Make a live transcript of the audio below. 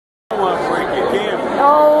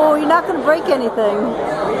not going to break anything.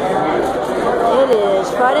 It is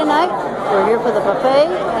Friday night. We're here for the buffet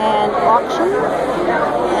and auction.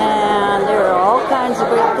 And there are all kinds of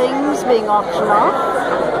great things being auctioned off.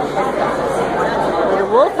 The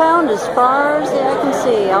Wolfhound, as far as I can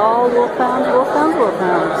see, all Wolfhounds. They're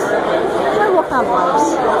Wolfhound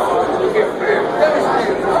wives.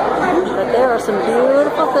 But there are some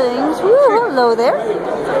beautiful things. Woo, hello there.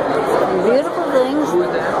 Some beautiful things.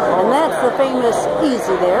 And that's the famous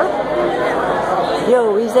Easy there.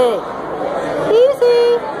 Yo, Easy.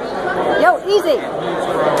 Easy. Yo, Easy.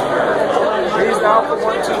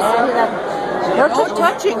 No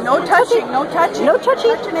touching. No touching.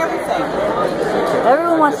 Touching everything.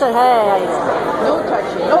 Everyone wants to, hey. No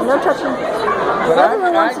touching. No touching.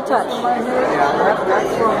 Everyone wants to touch.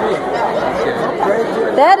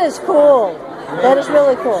 That is cool. That is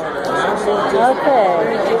really cool. Okay.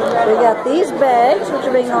 We got these bags, which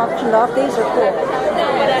are being auctioned off. These are cool.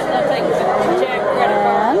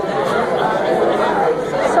 And,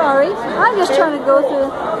 sorry, I'm just trying to go through.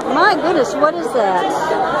 My goodness, what is that?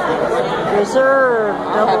 Reserve. I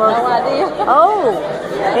have no idea. Oh,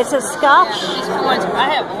 it's a Scotch. These coins, I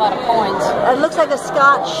have a lot of coins. It looks like a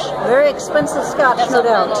Scotch. Very expensive Scotch, no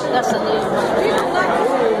doubt. That's a new one.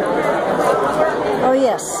 Oh,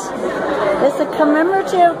 yes. It's a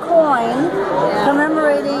commemorative coin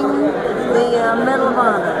commemorating the Medal of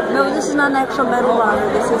Honor. No, this is not an actual Medal of Honor.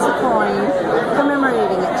 This is a coin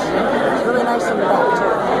commemorating it. It's really nice in the back, too.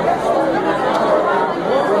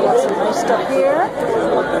 We got some nice stuff here.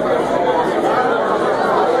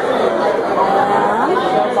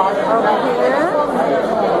 And over here,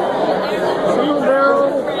 single barrel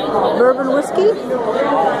bourbon whiskey.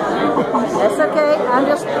 That's okay. I'm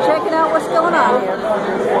just checking out what's going on here.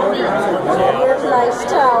 Here's a nice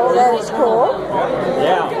towel. That is cool.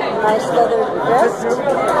 Nice leather vest.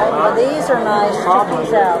 Now these are nice. Check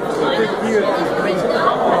these out.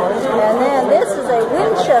 And then this is a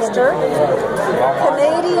Winchester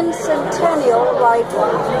Canadian Centennial rifle.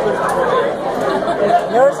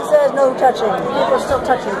 Notice it says no touching. People are still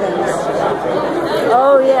touching things.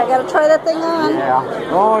 Oh yeah, gotta try that thing on. Yeah.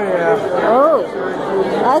 Oh yeah. Oh,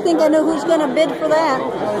 I think I know who's gonna bid for that.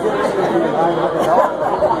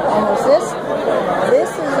 And there's this. This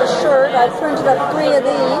is a shirt. I printed up 3 of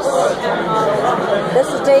these. This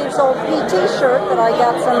is Dave's old PT shirt that I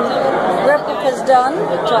got some replicas done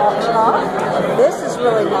to auction off. This is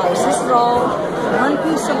really nice. This is all one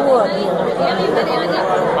piece of wood here.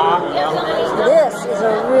 This is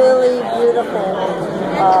a really beautiful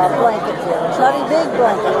blanket here. It's not a big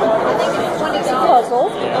blanket. It's a puzzle.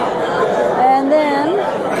 And then,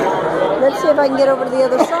 let's see if I can get over to the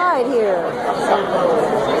other side here.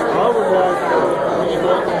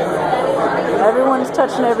 Everyone's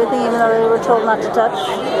touching everything even though they were told not to touch.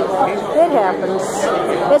 It happens.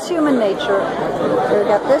 It's human nature. We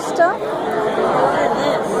got this stuff.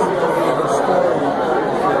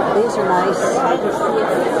 These are nice.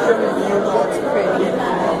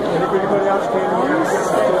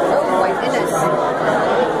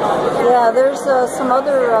 Yeah, there's some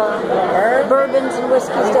other bourbons and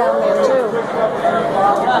whiskeys down there too.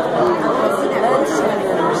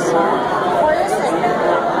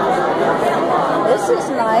 This is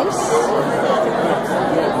nice.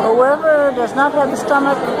 Whoever does not have the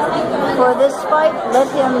stomach for this fight, let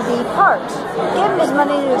him depart. Give him his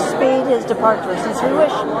money to speed his departure, since we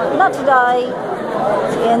wish not to die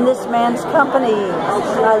in this man's company.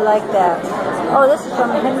 I like that. Oh, this is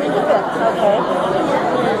from Henry V. Okay.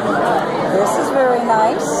 This is very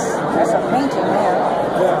nice. That's a painting there.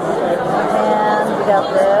 And we got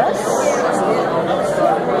this.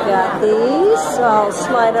 We got these. I'll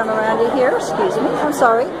slide on around to here. Excuse me. I'm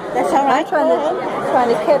sorry. That's all right. I'm trying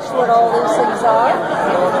to catch what all these things are.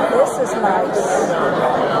 This is nice.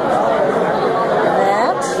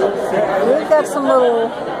 That. We've got some little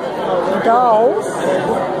dolls.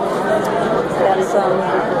 Got some.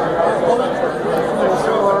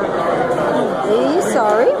 These,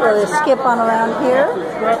 sorry, we'll skip on around here.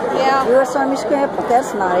 Yeah. U.S. Army scrap,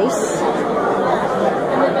 that's nice.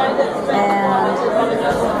 And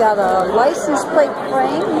got a license plate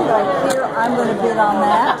frame right here. I'm going to bid on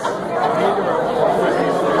that.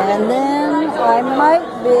 And then I might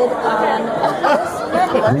bid on this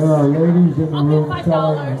necklace. There are ladies in the room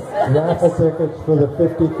selling raffle tickets for the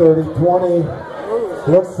 50, 30, 20.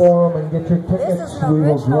 Look for them and get your tickets. We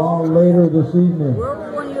will draw later this evening. World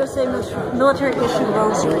War I USA military issue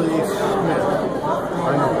rosary.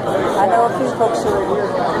 I know a few folks who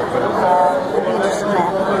would be interested in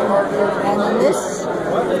that. And then this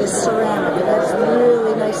is ceramic. That's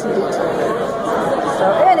really nice and detailed. So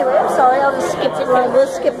anyway, I'm sorry. I'll just skip. We'll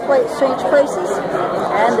skip change places.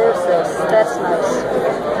 And there's this.